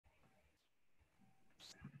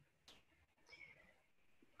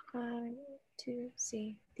to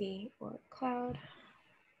see the or cloud.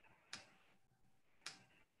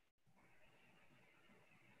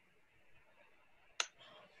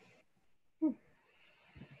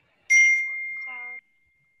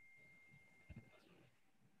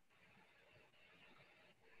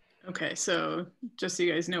 Okay, so just so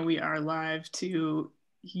you guys know, we are live to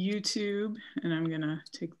YouTube, and I'm gonna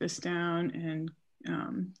take this down and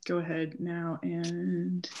go ahead now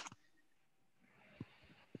and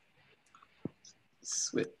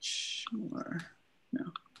switch more. No.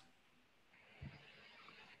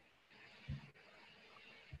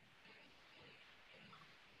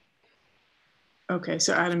 Okay,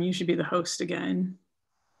 so Adam, you should be the host again.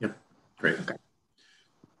 Yep, great. Okay.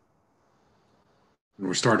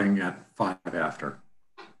 We're starting at 5 after,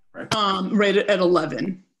 right? Right at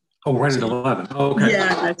 11. Oh, right at 11. Oh, okay.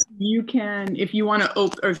 Yeah, you can, if you want to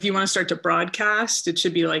open, or if you want to start to broadcast, it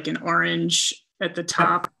should be like an orange at the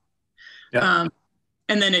top. Yep.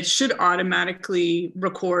 And then it should automatically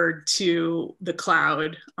record to the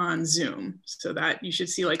cloud on Zoom, so that you should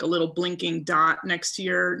see like a little blinking dot next to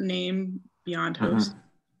your name beyond host.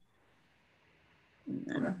 And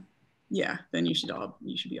then, okay. Yeah, then you should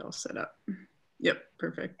be all set up. Yep,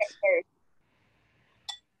 perfect.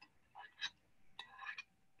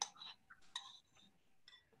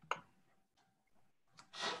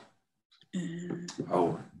 And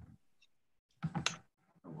oh, I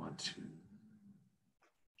want to.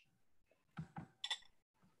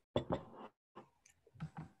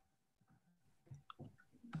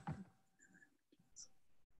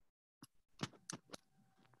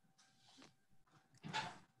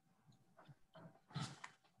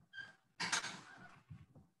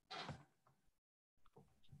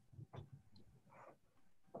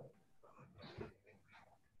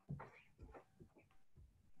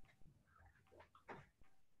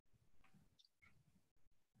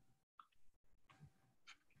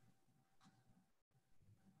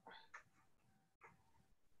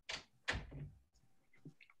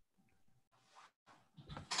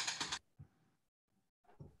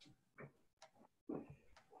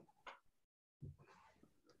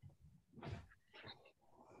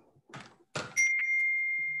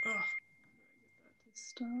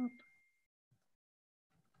 stop.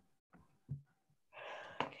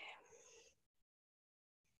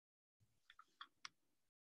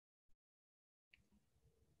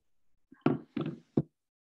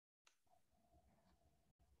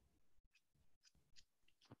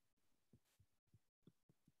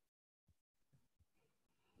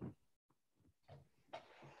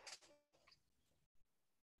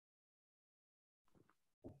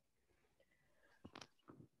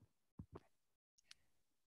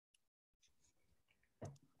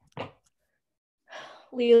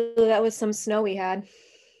 Leila, that was some snow we had.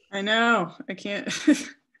 I know. I can't.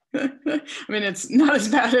 I mean, it's not as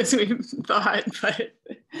bad as we thought, but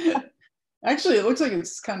actually, it looks like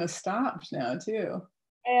it's kind of stopped now, too.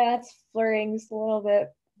 Yeah, it's flurrying just a little bit.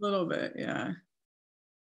 A little bit, yeah.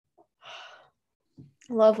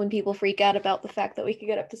 I love when people freak out about the fact that we could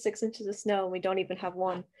get up to 6 inches of snow and we don't even have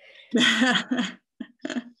one.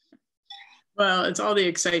 Well, it's all the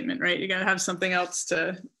excitement, right? You got to have something else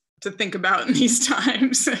to think about in these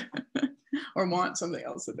times, or want something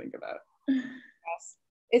else to think about. Yes.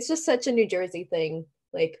 It's just such a New Jersey thing,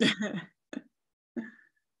 like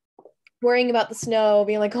worrying about the snow,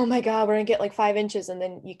 being like, oh my God, we're gonna get like 5 inches, and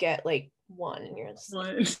then you get like 1 and you're just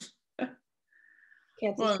like,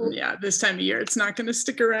 well, yeah, this time of year, it's not going to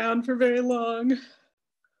stick around for very long.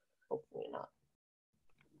 Hopefully not.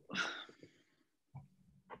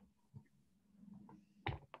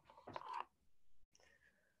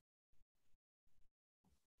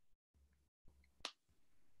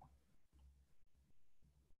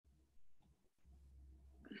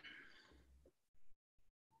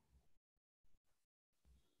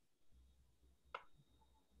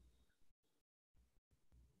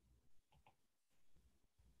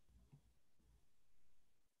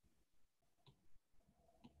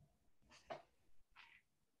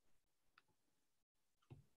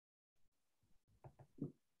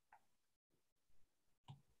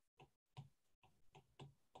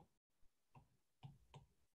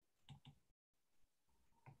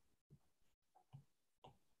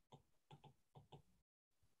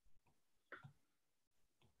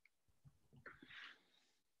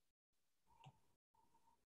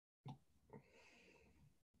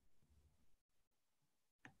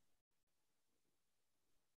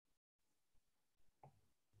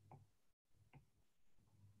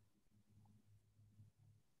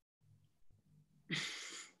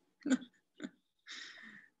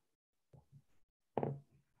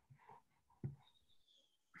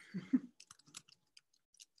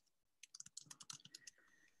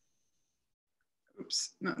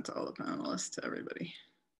 not to all the panelists, to everybody.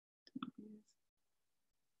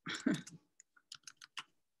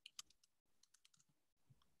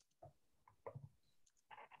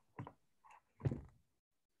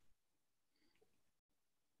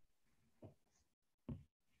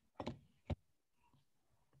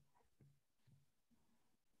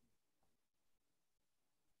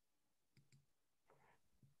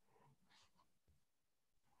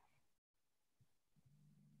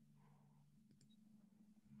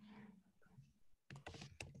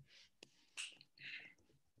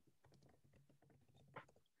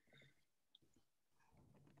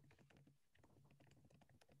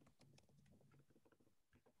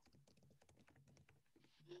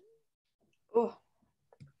 Oh.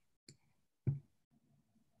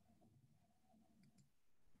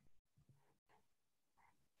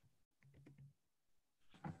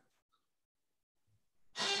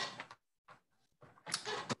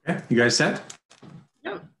 Okay, you guys set?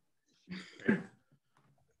 Yep.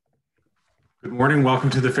 Good morning. Welcome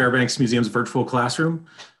to the Fairbanks Museum's virtual classroom.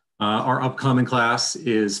 Our upcoming class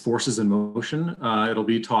is Forces in Motion. It'll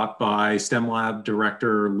be taught by STEM Lab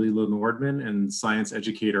Director Leila Nordmann and Science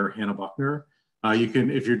Educator Hannah Buckner. You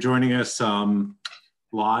can, if you're joining us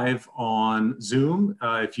live on Zoom,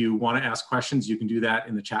 if you want to ask questions, you can do that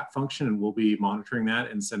in the chat function, and we'll be monitoring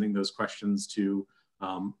that and sending those questions to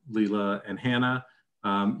Leila and Hannah.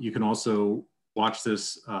 You can also watch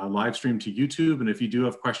this live stream to YouTube, and if you do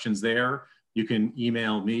have questions there, you can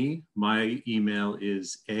email me. My email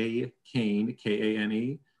is akane,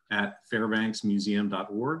 K-A-N-E,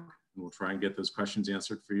 @fairbanksmuseum.org. And we'll try and get those questions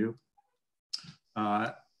answered for you.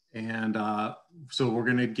 So we're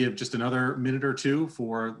gonna give just another minute or two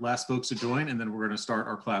for last folks to join, and then we're gonna start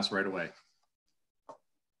our class right away.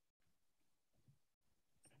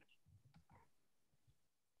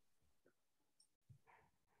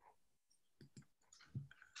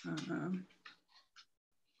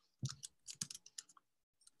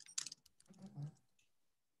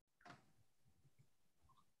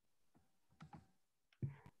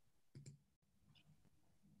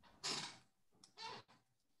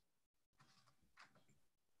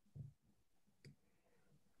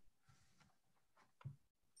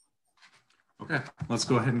 Okay, let's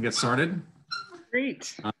go ahead and get started.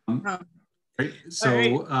 Great. Great.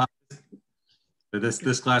 So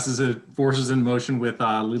this class is Forces in Motion with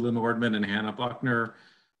Leila Nordmann and Hannah Buckner.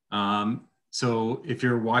 So if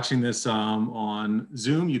you're watching this on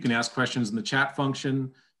Zoom, you can ask questions in the chat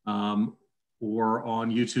function, or on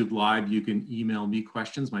YouTube Live, you can email me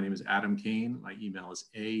questions. My name is Adam Kane. My email is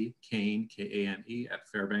akane, K-A-N-E,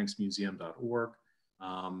 @fairbanksmuseum.org.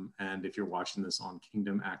 And if you're watching this on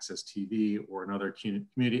Kingdom Access TV or another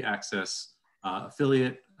community access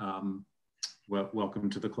affiliate, welcome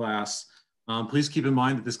to the class. Please keep in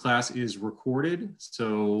mind that this class is recorded,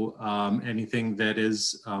 so anything that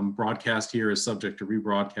is broadcast here is subject to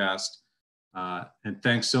rebroadcast. And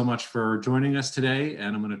thanks so much for joining us today,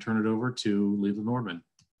 and I'm going to turn it over to Leila Nordmann.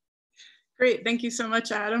 Great, thank you so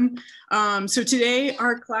much, Adam. So today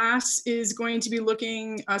our class is going to be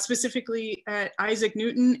looking specifically at Isaac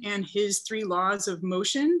Newton and his 3 laws of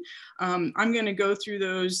motion. I'm going to go through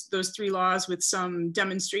those 3 laws with some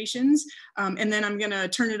demonstrations, and then I'm going to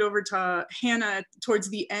turn it over to Hannah towards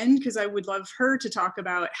the end, because I would love her to talk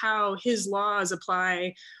about how his laws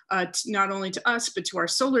apply not only to us, but to our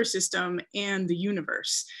solar system and the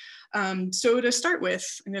universe. So to start with,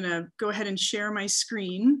 I'm going to go ahead and share my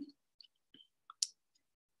screen.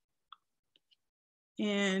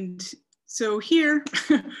 And so here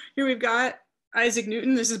we've got Isaac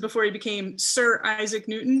Newton. This is before he became Sir Isaac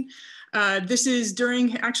Newton. This is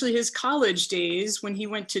during actually his college days when he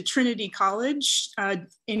went to Trinity College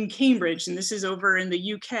in Cambridge, and this is over in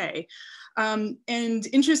the UK. And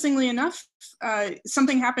interestingly enough,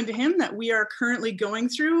 something happened to him that we are currently going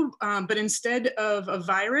through, but instead of a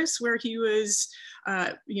virus where he was,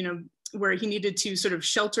 where he needed to sort of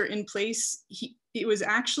shelter in place, it was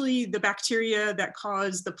actually the bacteria that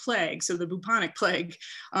caused the plague, so the bubonic plague.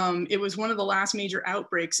 It was one of the last major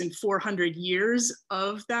outbreaks in 400 years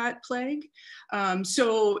of that plague.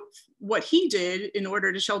 So what he did in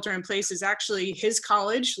order to shelter in place is actually his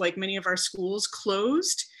college, like many of our schools,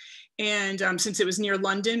 closed. And since it was near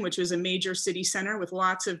London, which was a major city center with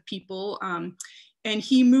lots of people, and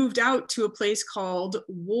he moved out to a place called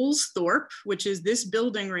Woolsthorpe, which is this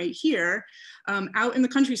building right here, out in the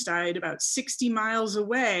countryside about 60 miles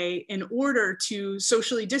away, in order to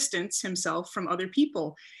socially distance himself from other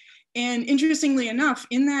people. And interestingly enough,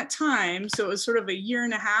 in that time, so it was sort of a year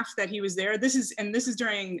and a half that he was there. This is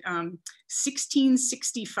during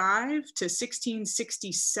 1665 to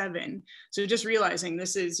 1667. So just realizing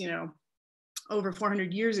this is, over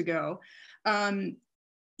 400 years ago.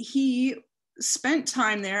 He spent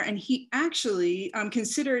time there, and he actually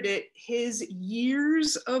considered it his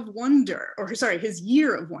years of wonder, or sorry, his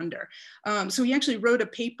year of wonder. So he actually wrote a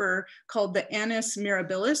paper called the Annus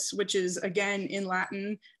Mirabilis, which is, again, in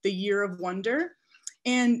Latin, the year of wonder.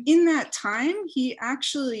 And in that time, he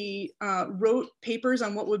actually wrote papers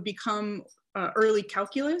on what would become early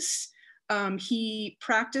calculus. He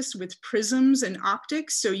practiced with prisms and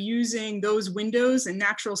optics, so using those windows and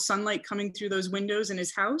natural sunlight coming through those windows in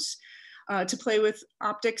his house to play with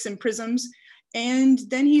optics and prisms. And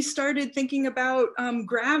then he started thinking about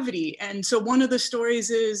gravity. And so one of the stories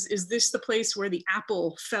is this the place where the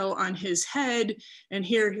apple fell on his head? And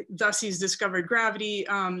here, thus he's discovered gravity.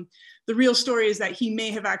 The real story is that he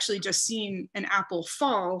may have actually just seen an apple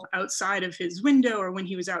fall outside of his window, or when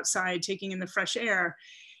he was outside taking in the fresh air.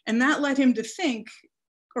 And that led him to think,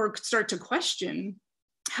 or start to question,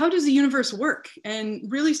 how does the universe work?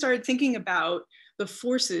 And really started thinking about the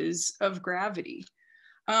forces of gravity.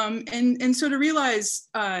 And so to realize,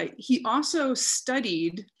 he also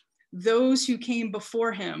studied those who came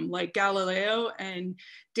before him, like Galileo and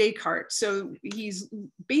Descartes. So he's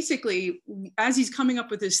basically, as he's coming up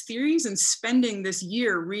with his theories and spending this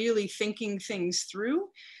year really thinking things through,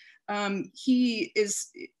 he is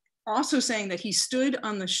also saying that he stood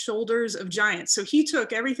on the shoulders of giants. So he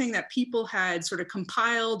took everything that people had sort of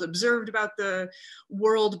compiled, observed about the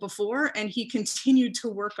world before, and he continued to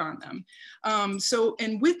work on them.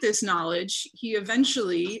 And with this knowledge, he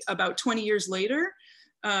eventually, about 20 years later,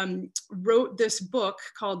 wrote this book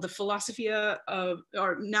called the Philosophia of,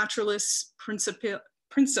 or Naturalis Principia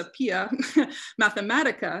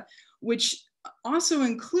Mathematica, which also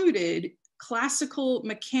included classical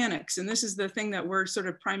mechanics. And this is the thing that we're sort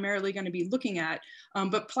of primarily going to be looking at.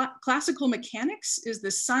 But classical mechanics is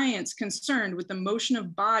the science concerned with the motion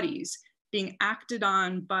of bodies being acted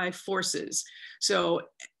on by forces. So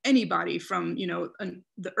any body, from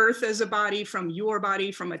the earth as a body, from your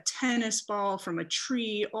body, from a tennis ball, from a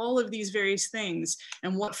tree, all of these various things,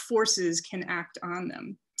 and what forces can act on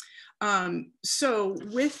them. So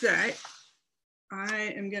with that,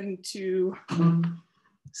 I am going to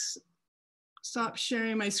stop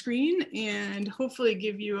sharing my screen and hopefully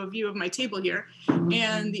give you a view of my table here.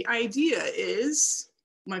 And the idea is,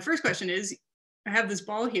 my first question is, I have this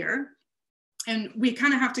ball here, and we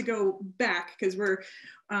kind of have to go back because we're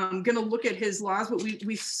going to look at his laws, but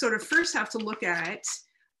we sort of first have to look at,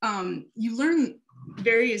 you learn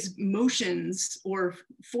various motions or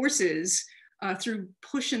forces through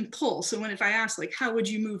push and pull. So if I ask, like, how would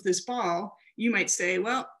you move this ball? You might say,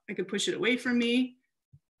 well, I could push it away from me.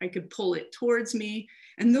 I could pull it towards me.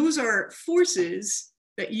 And those are forces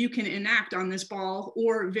that you can enact on this ball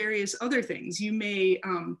or various other things. You may,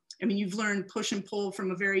 you've learned push and pull from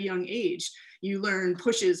a very young age. You learn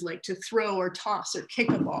pushes like to throw or toss or kick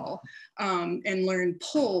a ball, and learn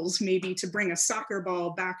pulls maybe to bring a soccer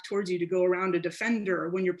ball back towards you to go around a defender, or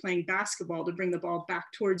when you're playing basketball to bring the ball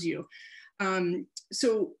back towards you.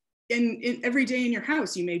 So in every day in your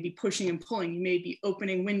house, you may be pushing and pulling. You may be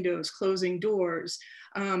opening windows, closing doors.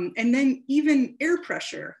 And then even air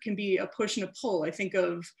pressure can be a push and a pull. I think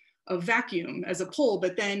of a vacuum as a pull,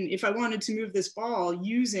 but then if I wanted to move this ball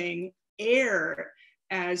using air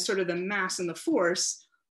as sort of the mass and the force,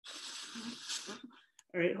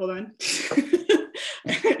 all right, hold on.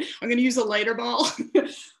 I'm gonna use a lighter ball.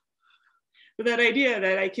 With that idea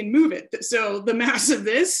that I can move it. So the mass of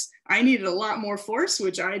this, I needed a lot more force,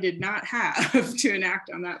 which I did not have to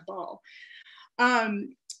enact on that ball.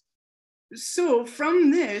 So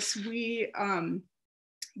from this, we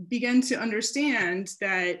began to understand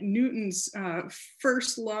that Newton's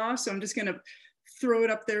first law, so I'm just gonna throw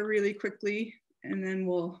it up there really quickly, and then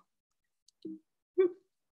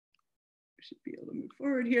should be able to move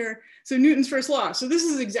forward here. So Newton's first law. So this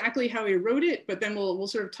is exactly how he wrote it, but then we'll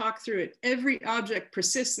sort of talk through it. Every object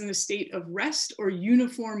persists in a state of rest or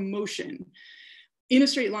uniform motion in a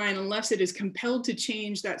straight line unless it is compelled to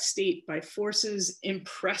change that state by forces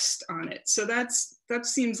impressed on it. So that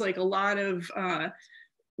seems like a lot of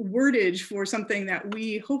wordage for something that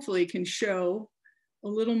we hopefully can show a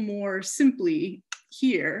little more simply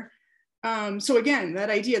here. So again, that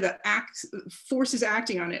idea that forces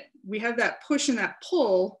acting on it, we have that push and that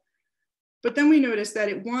pull, but then we notice that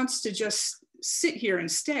it wants to just sit here and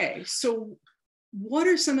stay. So what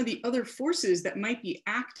are some of the other forces that might be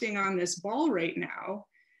acting on this ball right now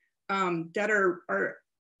that are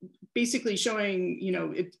basically showing,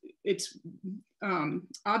 its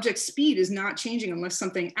object speed is not changing unless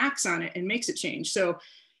something acts on it and makes it change. So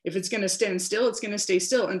if it's going to stand still, it's going to stay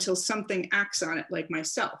still until something acts on it, like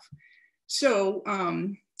myself. So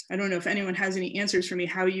I don't know if anyone has any answers for me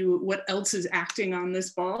what else is acting on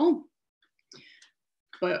this ball,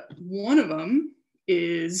 but one of them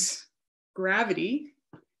is gravity.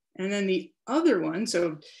 And then the other one,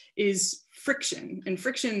 is friction. And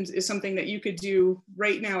friction is something that you could do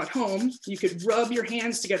right now at home. You could rub your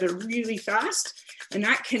hands together really fast, and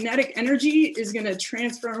that kinetic energy is going to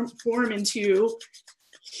transform into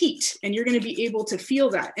heat, and you're going to be able to feel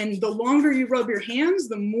that. And the longer you rub your hands,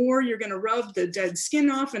 the more you're going to rub the dead skin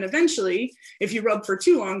off. And eventually, if you rub for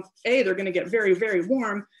too long, A, they're going to get very, very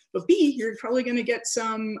warm, but B, you're probably going to get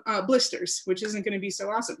some blisters, which isn't going to be so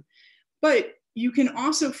awesome. But you can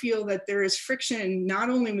also feel that there is friction not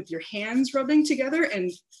only with your hands rubbing together, and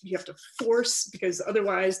you have to force because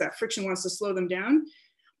otherwise that friction wants to slow them down.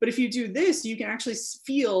 But if you do this, you can actually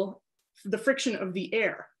feel the friction of the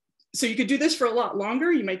air. So you could do this for a lot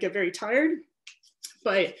longer. You might get very tired,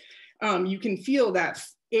 but you can feel that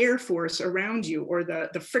air force around you, or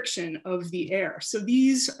the friction of the air. So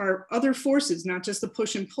these are other forces, not just the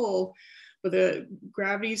push and pull, but the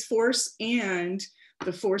gravity's force and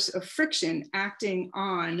the force of friction acting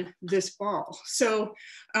on this ball. So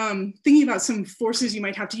thinking about some forces you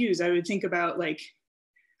might have to use, I would think about like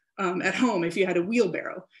at home, if you had a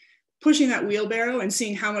wheelbarrow, pushing that wheelbarrow and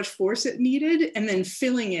seeing how much force it needed, and then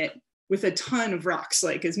filling it with a ton of rocks,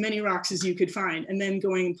 like as many rocks as you could find, and then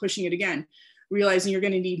going and pushing it again, realizing you're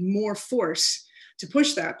going to need more force to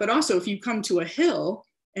push that. But also if you come to a hill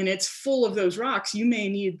and it's full of those rocks, you may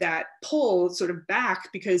need that pull sort of back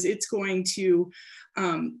because it's going to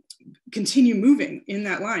continue moving in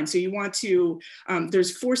that line. So you want to,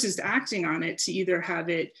 there's forces acting on it to either have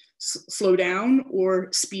it slow down or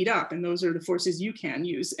speed up. And those are the forces you can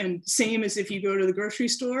use. And same as if you go to the grocery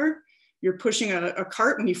store, you're pushing a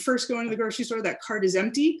cart. When you first go into the grocery store, that cart is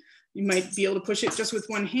empty. You might be able to push it just with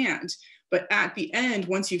one hand. But at the end,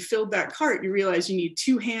 once you've filled that cart, you realize you need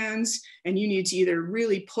two hands, and you need to either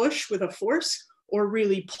really push with a force or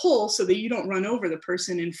really pull so that you don't run over the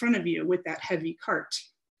person in front of you with that heavy cart.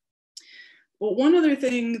 Well, one other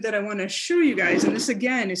thing that I want to show you guys, and this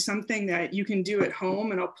again is something that you can do at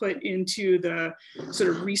home, and I'll put into the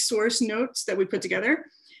sort of resource notes that we put together,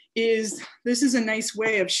 is this is a nice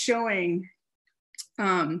way of showing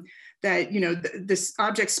that, you know, this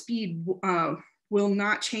object speed will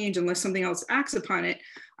not change unless something else acts upon it.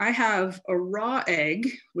 I have a raw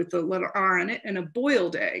egg with the letter R on it and a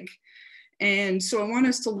boiled egg. And so I want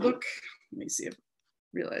us to look, let me see if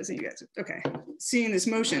realizing you guys, okay, seeing this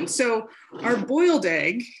motion. So our boiled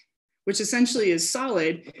egg, which essentially is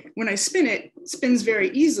solid, when I spin it, spins very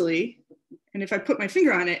easily. And if I put my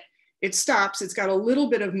finger on it, it stops. It's got a little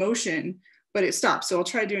bit of motion, but it stops. So I'll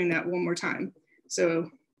try doing that one more time. So,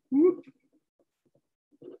 whoop.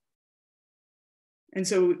 And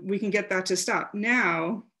so we can get that to stop.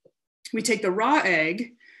 Now we take the raw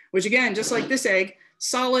egg, which again, just like this egg,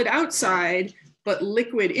 solid outside, but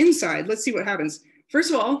liquid inside. Let's see what happens. First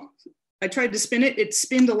of all, I tried to spin it, it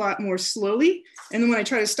spinned a lot more slowly. And then when I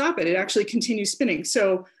try to stop it, it actually continues spinning.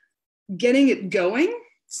 So getting it going,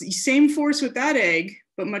 same force with that egg,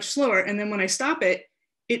 but much slower. And then when I stop it,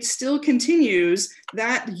 it still continues.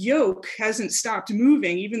 That yolk hasn't stopped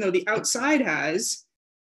moving, even though the outside has,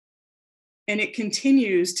 and it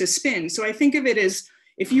continues to spin. So I think of it as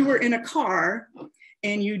if you were in a car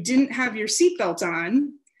and you didn't have your seatbelt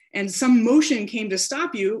on and some motion came to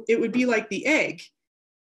stop you, it would be like the egg,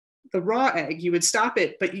 the raw egg. You would stop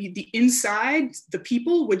it, but the inside, the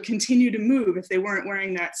people would continue to move if they weren't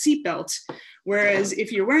wearing that seatbelt. Whereas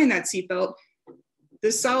if you're wearing that seatbelt,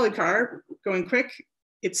 this solid car going quick,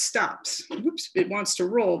 it stops. Oops, it wants to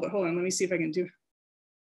roll, but hold on, let me see if I can do.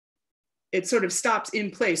 It sort of stops in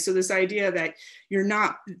place. So this idea that you're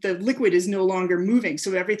not, the liquid is no longer moving.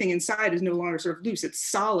 So everything inside is no longer sort of loose, it's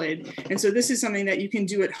solid. And so this is something that you can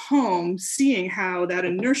do at home, seeing how that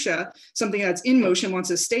inertia, something that's in motion wants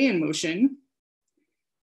to stay in motion.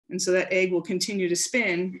 And so that egg will continue to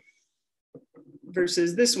spin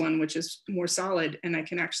versus this one, which is more solid, and I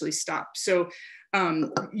can actually stop. So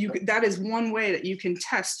that is one way that you can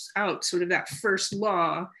test out sort of that first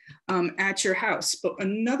law at your house. But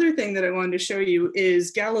another thing that I wanted to show you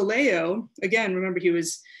is Galileo. Again, remember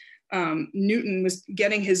Newton was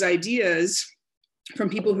getting his ideas from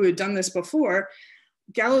people who had done this before.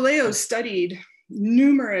 Galileo studied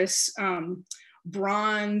numerous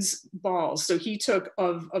bronze balls. So he took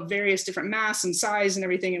of various different mass and size and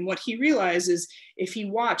everything. And what he realized is if he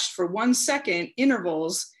watched for 1 second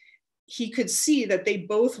intervals, he could see that they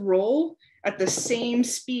both roll at the same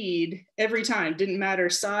speed every time. Didn't matter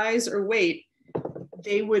size or weight.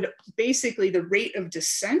 They would basically, the rate of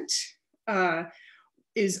descent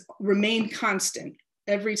remain constant.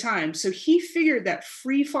 every time. So he figured that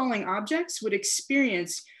free falling objects would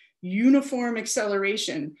experience uniform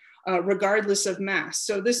acceleration regardless of mass.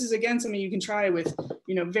 So this is, again, something you can try with,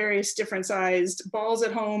 you know, various different sized balls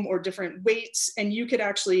at home or different weights. And you could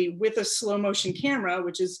actually, with a slow motion camera,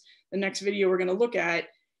 which is the next video we're going to look at,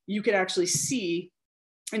 you could actually see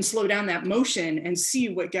and slow down that motion and see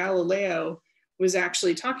what Galileo was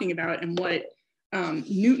actually talking about and what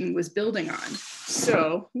Newton was building on.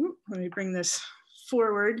 So let me bring this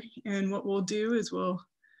forward, and what we'll do is we'll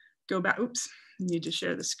go back. Oops, I need to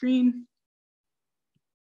share the screen.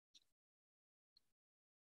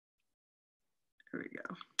 There we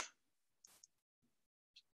go.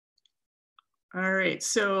 All right,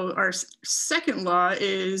 so our second law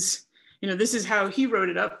is, you know, this is how he wrote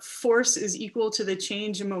it up. Force is equal to the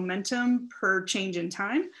change in momentum per change in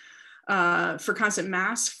time. For constant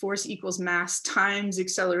mass, force equals mass times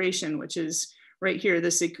acceleration, which is right here,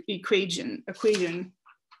 this equation.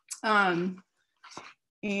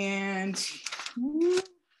 And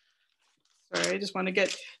sorry, I just want to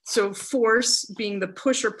get, so force being the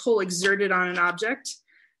push or pull exerted on an object,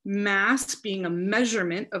 mass being a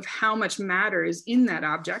measurement of how much matter is in that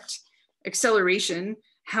object, acceleration,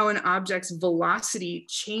 how an object's velocity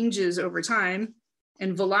changes over time,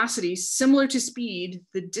 and velocity, similar to speed,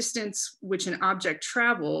 the distance which an object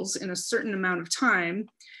travels in a certain amount of time,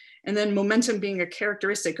 and then momentum being a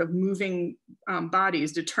characteristic of moving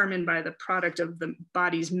bodies determined by the product of the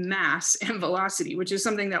body's mass and velocity, which is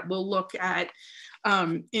something that we'll look at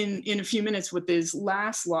in a few minutes with this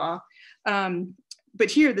last law. But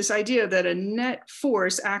here, this idea that a net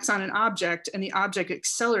force acts on an object and the object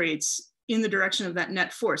accelerates in the direction of that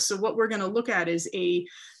net force. So what we're going to look at is a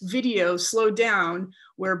video slowed down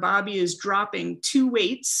where Bobby is dropping two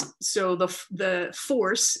weights. So the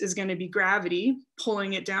force is going to be gravity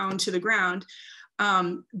pulling it down to the ground,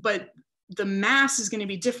 but the mass is going to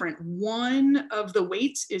be different. One of the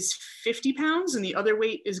weights is 50 pounds and the other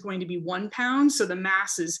weight is going to be 1 pound. So the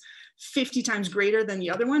mass is 50 times greater than the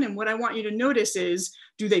other one. And what I want you to notice is,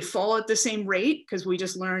 do they fall at the same rate? Because we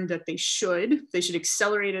just learned that they should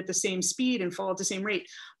accelerate at the same speed and fall at the same rate.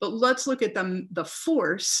 But let's look at the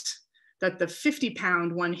force that the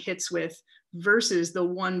 50-pound one hits with versus the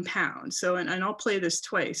 1 pound. So, and I'll play this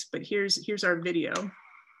twice, but here's our video.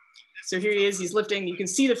 So here he is, he's lifting. You can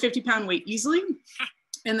see the 50-pound weight easily.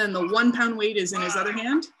 And then the 1 pound weight is in his other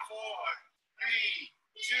hand. 4, 3,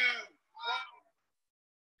 2, 1.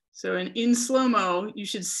 So in slow-mo, you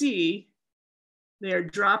should see they're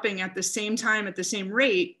dropping at the same time, at the same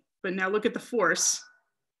rate, but now look at the force.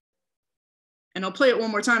 And I'll play it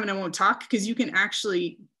one more time and I won't talk because you can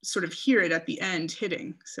actually sort of hear it at the end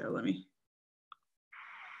hitting. So let me.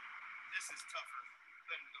 This is tougher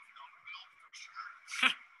than on the build for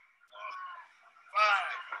sure. 5,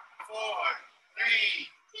 4, 3,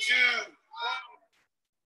 2, 1.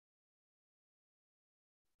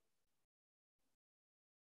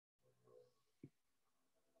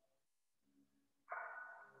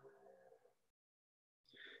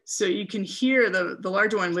 So you can hear the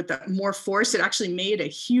larger one with the more force. It actually made a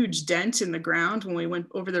huge dent in the ground when we went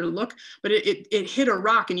over there to look, but it hit a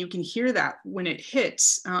rock and you can hear that when it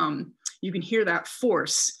hits, you can hear that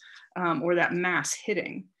force or that mass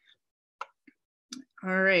hitting.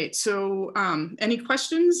 All right, so any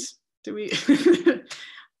questions? Do we,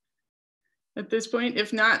 at this point?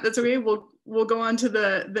 If not, that's okay. We'll go on to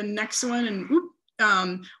the next one and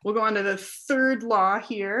we'll go on to the third law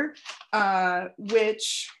here,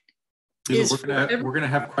 which is we're gonna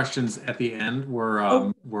have questions at the end.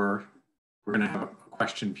 We're gonna have a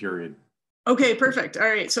question period. Okay, perfect. All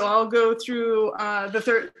right, so I'll go through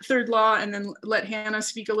the third law and then let Hannah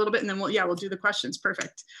speak a little bit, and then we'll do the questions.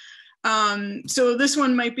 Perfect. So this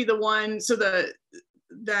one might be the one. So that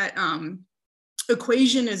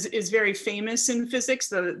equation is very famous in physics,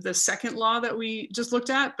 the second law that we just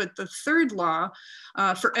looked at, but the third law,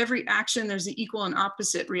 for every action, there's an equal and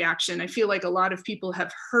opposite reaction. I feel like a lot of people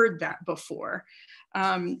have heard that before.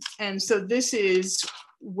 And so this is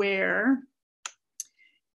where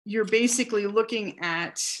you're basically looking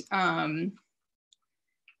at,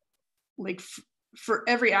 for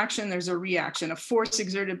every action, there's a reaction, a force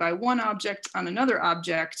exerted by one object on another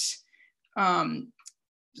object,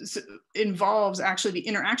 involves actually the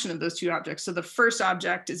interaction of those two objects. So the first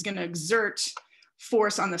object is going to exert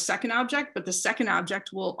force on the second object, but the second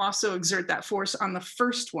object will also exert that force on the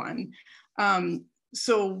first one.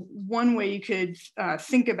 So one way you could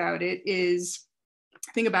think about it is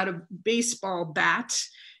think about a baseball bat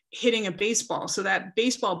hitting a baseball. So that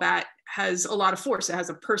baseball bat has a lot of force. It has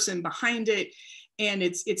a person behind it. and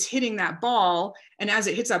it's hitting that ball. And as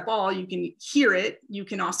it hits that ball, you can hear it. You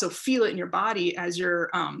can also feel it in your body as you're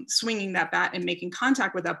swinging that bat and making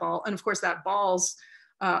contact with that ball. And of course, that ball's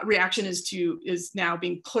reaction is now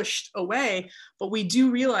being pushed away. But we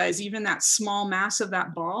do realize even that small mass of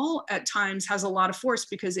that ball at times has a lot of force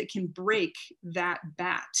because it can break that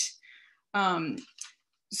bat.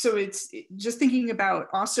 So it's just thinking about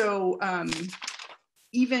also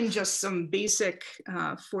even just some basic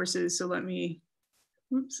forces. So let me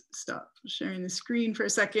stop sharing the screen for a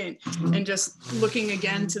second and just looking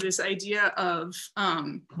again to this idea of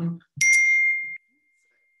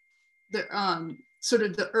sort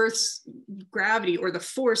of the Earth's gravity, or the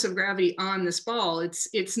force of gravity on this ball.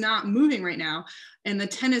 It's not moving right now. And the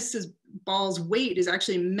tennis ball's weight is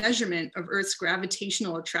actually a measurement of Earth's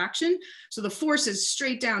gravitational attraction. So the force is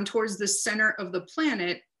straight down towards the center of the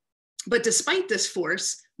planet. But despite this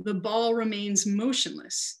force, the ball remains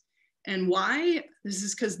motionless. And why? This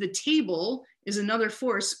is because the table is another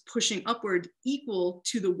force pushing upward equal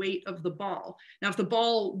to the weight of the ball. Now, if the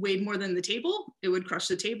ball weighed more than the table, it would crush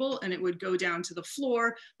the table and it would go down to the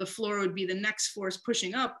floor. The floor would be the next force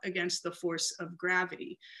pushing up against the force of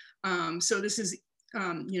gravity. So this is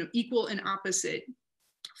equal and opposite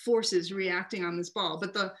forces reacting on this ball.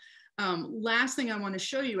 But the last thing I want to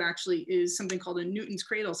show you actually is something called a Newton's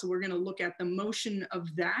cradle. So we're going to look at the motion of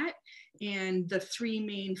that and the three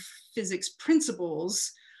main physics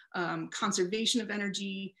principles: conservation of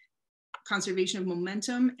energy, conservation of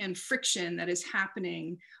momentum, and friction that is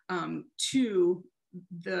happening to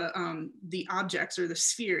the objects or the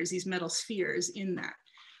spheres, these metal spheres in that.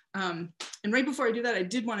 And right before I do that, I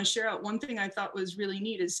did want to share out one thing I thought was really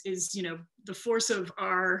neat is the force of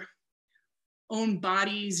our own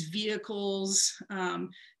bodies, vehicles,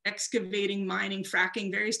 excavating, mining, fracking,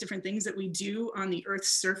 various different things that we do on the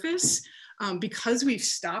Earth's surface. Because we've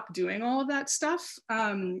stopped doing all of that stuff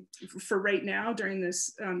for right now during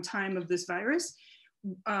this time of this virus,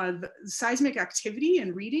 the seismic activity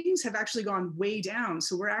and readings have actually gone way down.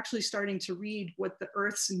 So we're actually starting to read what the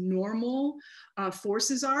Earth's normal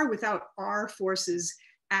forces are without our forces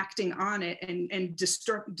acting on it and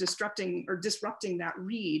disrupting that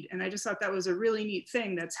read. And I just thought that was a really neat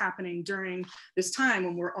thing that's happening during this time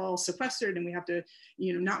when we're all sequestered and we have to,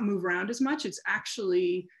 not move around as much. It's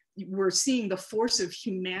actually, we're seeing the force of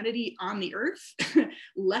humanity on the Earth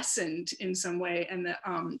lessened in some way,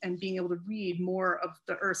 and being able to read more of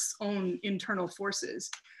the Earth's own internal forces.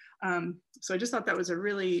 So I just thought that was a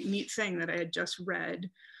really neat thing that I had just read.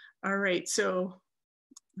 All right, so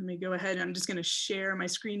let me go ahead. I'm just going to share my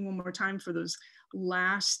screen one more time for those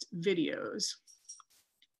last videos.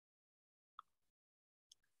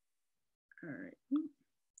 All right.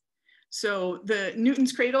 So the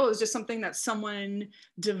Newton's cradle is just something that someone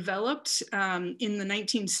developed in the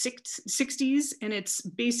 1960s. And it's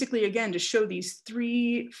basically, again, to show these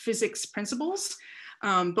three physics principles.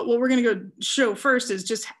 But what we're going to go show first is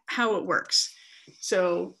just how it works.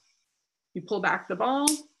 So you pull back the ball.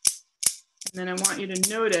 And then I want you to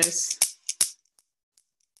notice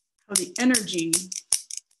how the energy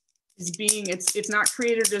is being, it's not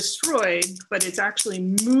created or destroyed, but it's actually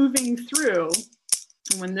moving through.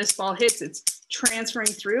 And when this ball hits, it's transferring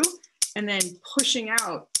through and then pushing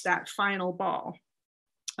out that final ball.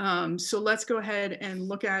 So let's go ahead and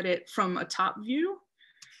look at it from a top view,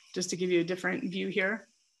 just to give you a different view here.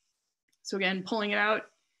 So again, pulling it out.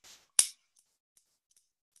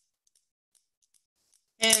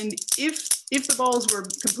 And if the balls were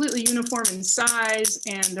completely uniform in size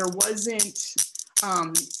and there wasn't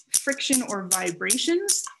friction or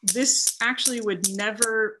vibrations, this actually would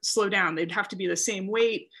never slow down. They'd have to be the same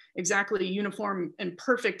weight, exactly uniform and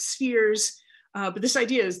perfect spheres. But this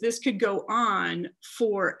idea is this could go on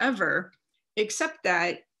forever, except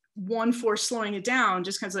that one force slowing it down,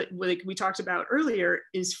 just kind of like we talked about earlier,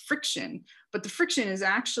 is friction. But the friction is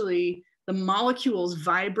actually the molecules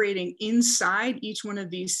vibrating inside each one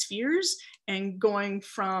of these spheres and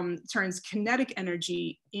turns kinetic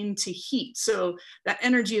energy into heat. So that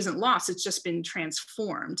energy isn't lost, it's just been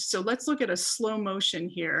transformed. So let's look at a slow motion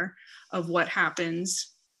here of what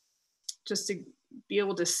happens, just to be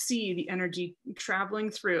able to see the energy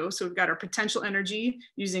traveling through. So we've got our potential energy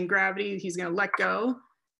using gravity, he's gonna let go,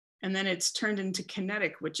 and then it's turned into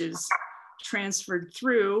kinetic, which is transferred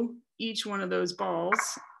through each one of those balls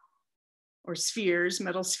or spheres,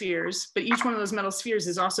 metal spheres, but each one of those metal spheres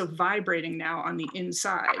is also vibrating now on the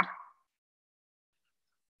inside.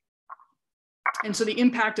 And so the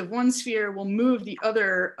impact of one sphere will move the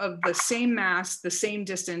other of the same mass, the same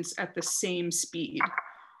distance at the same speed.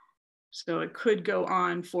 So it could go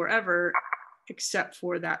on forever, except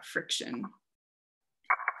for that friction.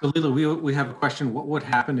 So Leila, we have a question. What would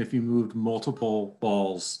happen if you moved multiple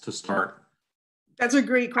balls to start? That's a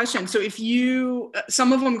great question. So if you,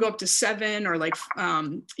 some of them go up to 7, or like,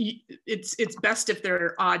 it's best if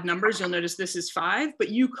they're odd numbers. You'll notice this is 5, but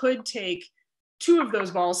you could take 2 of those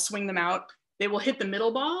balls, swing them out. They will hit the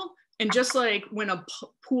middle ball. And just like when a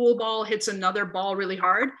pool ball hits another ball really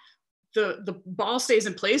hard, the ball stays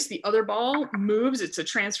in place, the other ball moves. It's a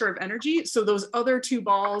transfer of energy. So those other 2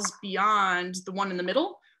 balls beyond the one in the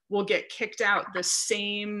middle will get kicked out the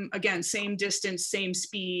same, again, same distance, same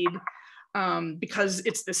speed, because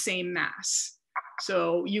it's the same mass.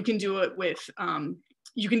 So you can do it with,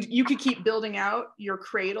 you could keep building out your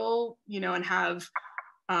cradle, you know, and have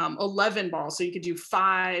 11 balls. So you could do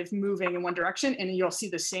 5 moving in one direction, and you'll see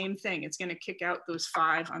the same thing. It's going to kick out those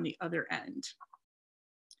 5 on the other end.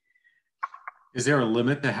 Is there a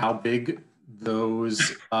limit to how big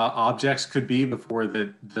those objects could be before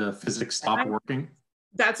the physics stop working?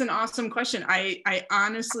 That's an awesome question. I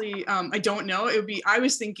honestly, I don't know. It would be, I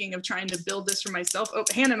was thinking of trying to build this for myself. Oh,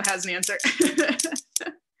 Hannah has an answer.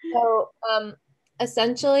 So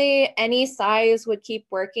essentially any size would keep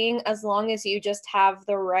working as long as you just have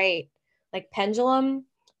the right like pendulum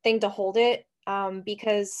thing to hold it,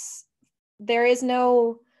 because there is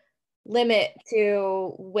no limit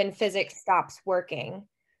to when physics stops working.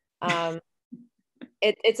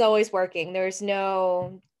 It's always working. There's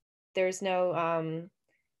no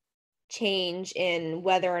change in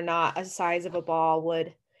whether or not a size of a ball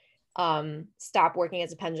would stop working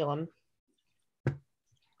as a pendulum.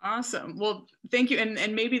 Awesome. Well, thank you.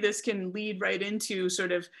 And maybe this can lead right into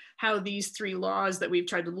sort of how these 3 laws that we've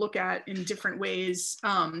tried to look at in different ways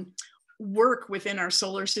work within our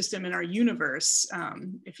solar system and our universe.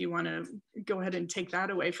 If you want to go ahead and take that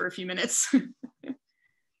away for a few minutes.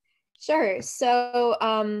 Sure. So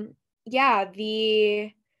yeah,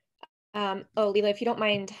 oh, Leila, if you don't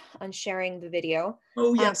mind unsharing the video.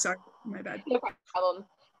 Oh yeah, sorry, my bad. No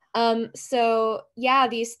problem. So yeah,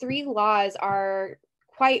 these 3 laws are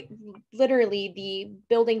quite literally the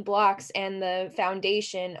building blocks and the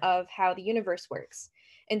foundation of how the universe works.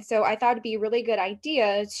 And so I thought it'd be a really good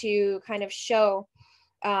idea to kind of show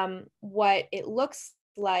what it looks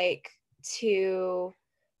like to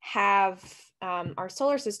have our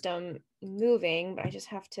solar system moving, but I just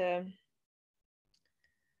have to,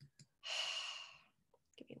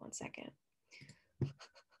 give me 1 second.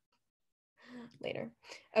 Later.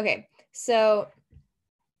 Okay, so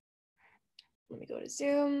let me go to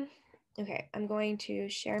Zoom. Okay, I'm going to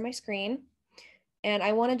share my screen. And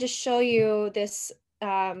I want to just show you this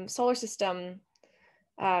solar system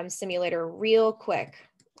simulator real quick.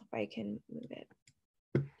 If I can move it.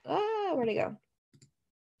 Ah, where'd it go?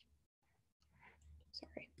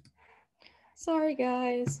 Sorry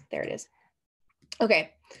guys. There it is.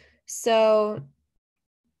 Okay, so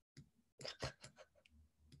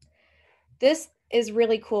this is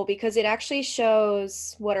really cool because it actually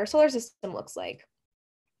shows what our solar system looks like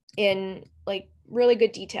in like really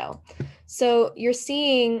good detail. So you're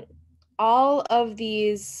seeing all of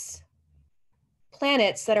these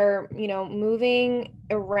planets that are, you know, moving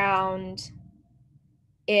around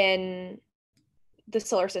in the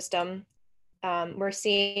solar system. We're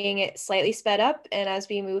seeing it slightly sped up, and as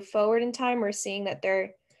we move forward in time, we're seeing that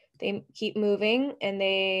they keep moving and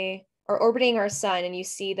they are orbiting our sun, and you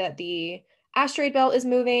see that the asteroid belt is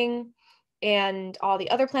moving and all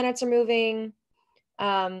the other planets are moving,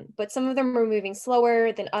 but some of them are moving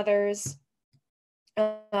slower than others.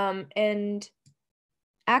 And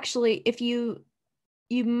actually, if you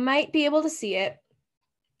might be able to see it,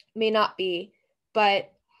 may not be,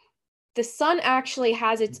 but the sun actually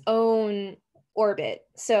has its own orbit.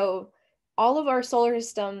 So all of our solar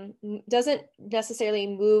system doesn't necessarily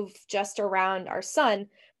move just around our sun,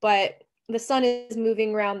 but the sun is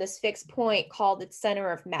moving around this fixed point called its center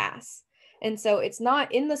of mass. And so it's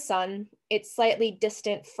not in the sun, it's slightly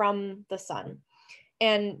distant from the sun.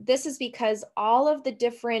 And this is because all of the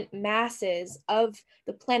different masses of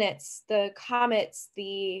the planets, the comets,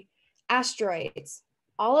 the asteroids,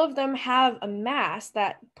 all of them have a mass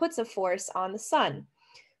that puts a force on the sun.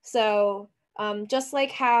 So just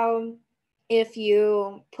like how if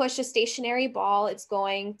you push a stationary ball, it's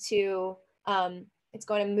going to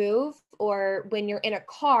move, or when you're in a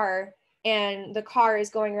car and the car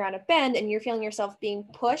is going around a bend and you're feeling yourself being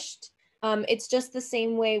pushed, it's just the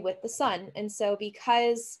same way with the sun. And so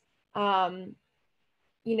because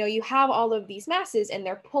you have all of these masses and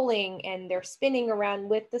they're pulling and they're spinning around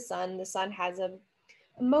with the sun has a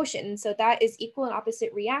motion. So that is equal and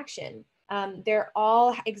opposite reaction. They're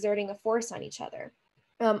all exerting a force on each other.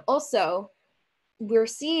 Also, we're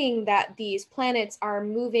seeing that these planets are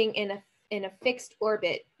moving in in a fixed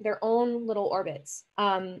orbit, their own little orbits,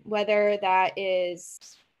 whether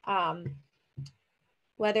that's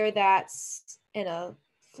in a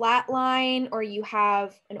flat line or you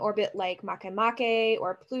have an orbit like Makemake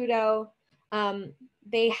or Pluto.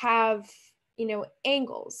 They have,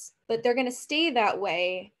 angles, but they're going to stay that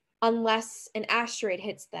way unless an asteroid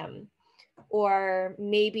hits them, or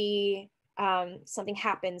maybe something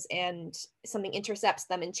happens and something intercepts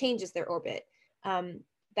them and changes their orbit.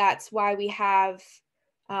 That's why we have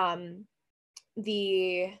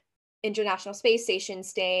the International Space Station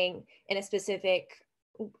staying in a specific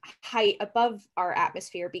height above our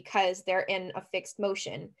atmosphere, because they're in a fixed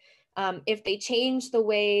motion. If they change the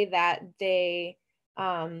way that they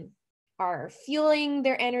are fueling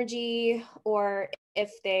their energy, or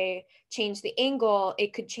if they change the angle,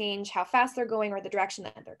 it could change how fast they're going or the direction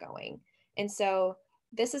that they're going. And so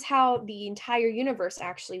this is how the entire universe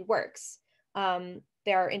actually works.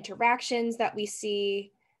 There are interactions that we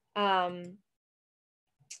see, and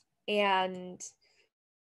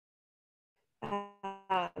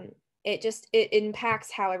it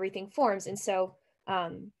impacts how everything forms. And so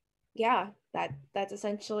yeah, that's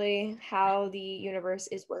essentially how the universe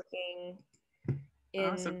is working in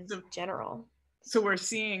awesome. general. So we're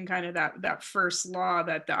seeing kind of that first law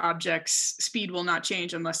that the object's speed will not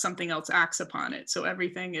change unless something else acts upon it. So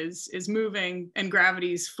everything is moving, and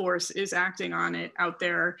gravity's force is acting on it out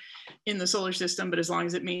there in the solar system. But as long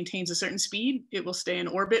as it maintains a certain speed, it will stay in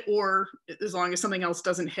orbit, or as long as something else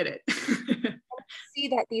doesn't hit it. See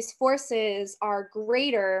that these forces are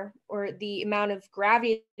greater, or the amount of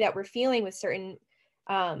gravity that we're feeling with certain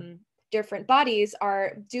different bodies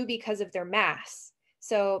are due because of their mass.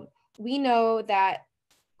 So we know that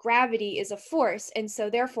gravity is a force, and so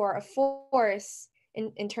therefore a force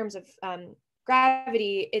in terms of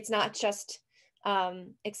gravity, it's not just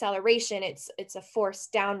acceleration, it's a force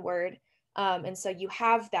downward. And so you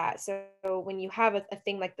have that. So when you have a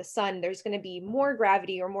thing like the sun, there's going to be more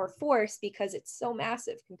gravity or more force because it's so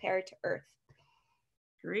massive compared to Earth.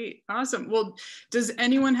 Great, awesome. Well, does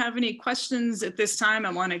anyone have any questions at this time?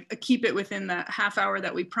 I want to keep it within the half hour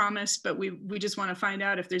that we promised, but we just want to find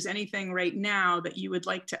out if there's anything right now that you would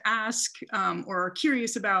like to ask or are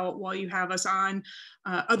curious about while you have us on.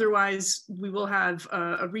 Otherwise, we will have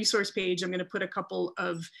a resource page. I'm going to put a couple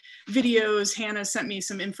of videos. Hannah sent me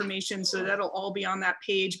some information, so that'll all be on that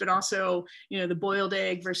page, but also, the boiled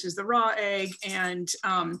egg versus the raw egg, and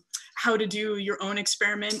how to do your own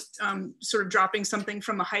experiment, sort of dropping something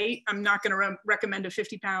from a height. I'm not going to recommend a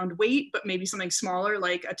 50-pound weight, but maybe something smaller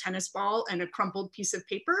like a tennis ball and a crumpled piece of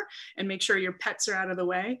paper, and make sure your pets are out of the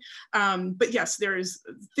way. But yes, there's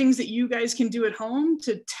things that you guys can do at home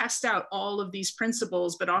to test out all of these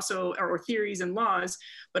principles, but also, or theories and laws,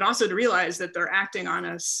 but also to realize that they're acting on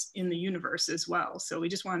us in the universe as well. So we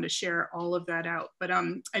just wanted to share all of that out. But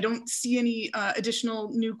I don't see any additional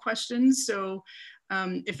new questions. So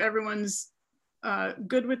if everyone's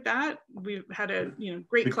good with that, we've had a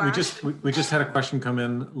great class. We just had a question come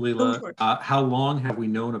in, Leila. How long have we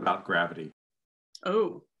known about gravity?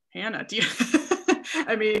 Oh, Hannah, do you?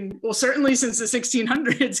 I mean, well, certainly since the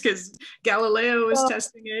 1600s, because Galileo was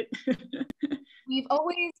testing it. We've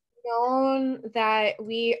always known that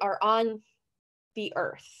we are on the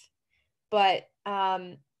Earth, but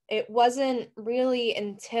it wasn't really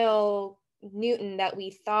until Newton that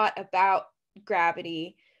we thought about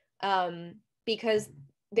gravity, because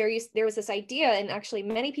there was this idea, and actually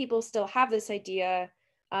many people still have this idea,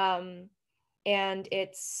 and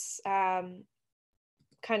it's kind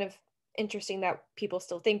of interesting that people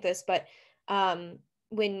still think this, but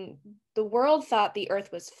when the world thought the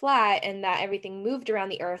Earth was flat and that everything moved around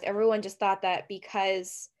the Earth, everyone just thought that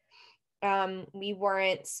because we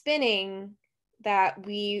weren't spinning, that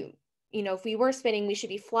we, if we were spinning, we should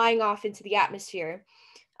be flying off into the atmosphere.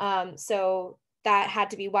 So that had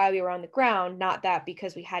to be why we were on the ground, not that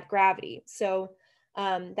because we had gravity. So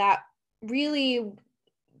that really,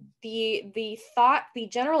 the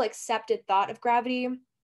general accepted thought of gravity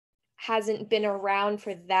hasn't been around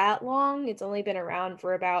for that long. It's only been around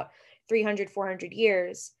for about 300, 400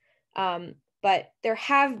 years. But there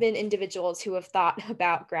have been individuals who have thought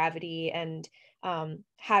about gravity and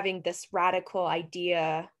having this radical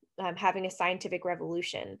idea, having a scientific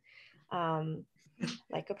revolution,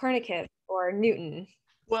 like Copernicus or Newton.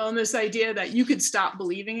 Well, and this idea that you could stop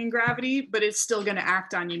believing in gravity, but it's still going to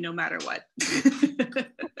act on you no matter what.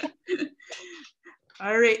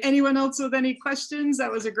 All right, anyone else with any questions?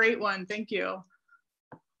 That was a great one, thank you.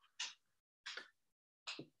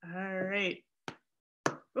 All right.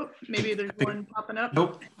 Oh, maybe there's one popping up.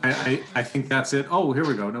 Nope, I think that's it. Oh, here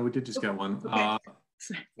we go. No, we did just get one. Okay.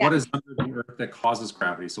 What is under the Earth that causes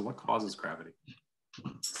gravity? So what causes gravity?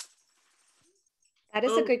 That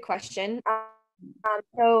is a good question.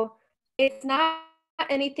 So it's not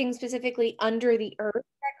anything specifically under the Earth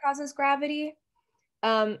that causes gravity.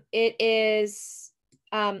 It is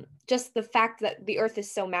just the fact that the Earth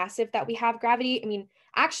is so massive that we have gravity. I mean,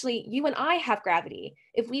 actually, you and I have gravity.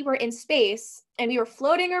 If we were in space and we were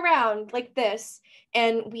floating around like this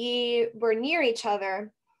and we were near each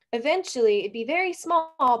other, eventually it'd be very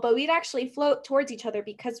small, but we'd actually float towards each other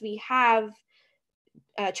because we have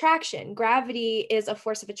attraction. Gravity is a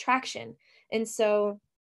force of attraction. And so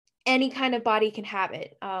any kind of body can have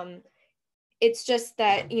it. It's just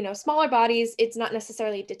that, you know, smaller bodies, it's not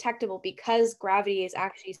necessarily detectable because gravity is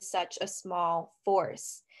actually such a small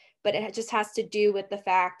force. But it just has to do with the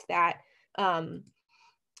fact that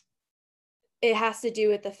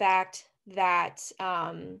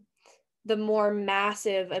the more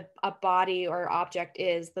massive a body or object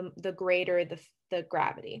is, the greater the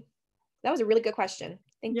gravity. That was a really good question.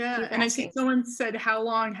 Thank you for and asking. I see someone said, how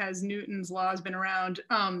long has Newton's laws been around?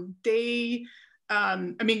 I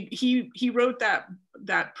mean, he wrote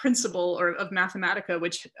that principle of Mathematica,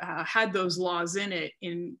 which had those laws in it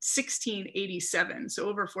in 1687, so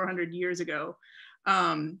over 400 years ago.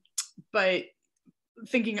 But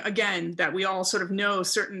thinking again that we all sort of know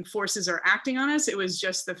certain forces are acting on us, it was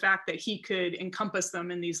just the fact that he could encompass them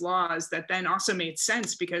in these laws that then also made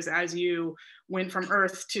sense, because as you went from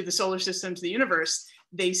Earth to the solar system to the universe,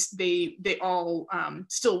 they all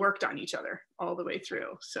still worked on each other all the way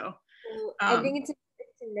through. So I think it's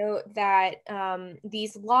important to note that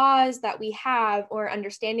these laws that we have, or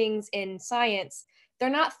understandings in science, they're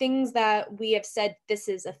not things that we have said this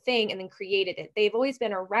is a thing and then created it. They've always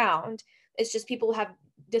been around. It's just people have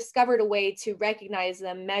discovered a way to recognize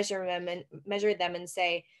them, measure them and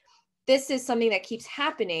say, this is something that keeps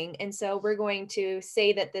happening. And so we're going to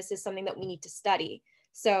say that this is something that we need to study.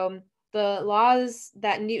 So the laws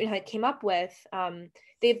that Newton had came up with,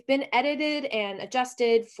 they've been edited and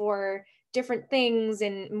adjusted for different things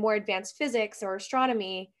in more advanced physics or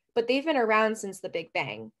astronomy, but they've been around since the Big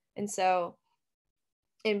Bang.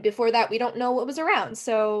 And before that, we don't know what was around.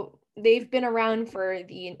 So they've been around for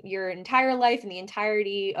your entire life and the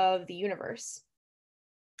entirety of the universe.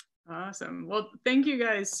 Awesome. Well, thank you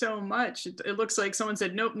guys so much. It looks like someone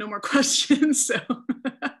said, nope, no more questions. So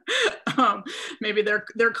maybe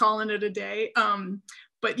they're calling it a day.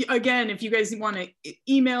 But again, if you guys want to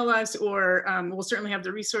email us, or we'll certainly have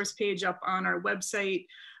the resource page up on our website.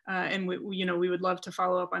 And we would love to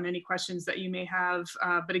follow up on any questions that you may have.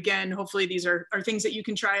 But again, hopefully these are things that you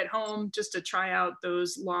can try at home, just to try out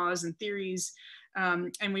those laws and theories.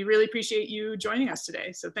 And we really appreciate you joining us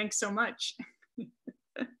today. So thanks so much.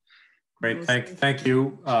 Great, thank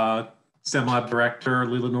you. STEM Lab Director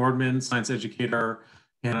Leila Nordmann, Science Educator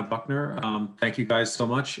Hannah Buckner. Thank you guys so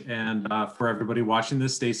much. And for everybody watching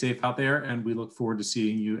this, stay safe out there. And we look forward to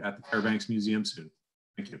seeing you at the Fairbanks Museum soon.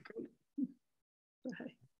 Thank you.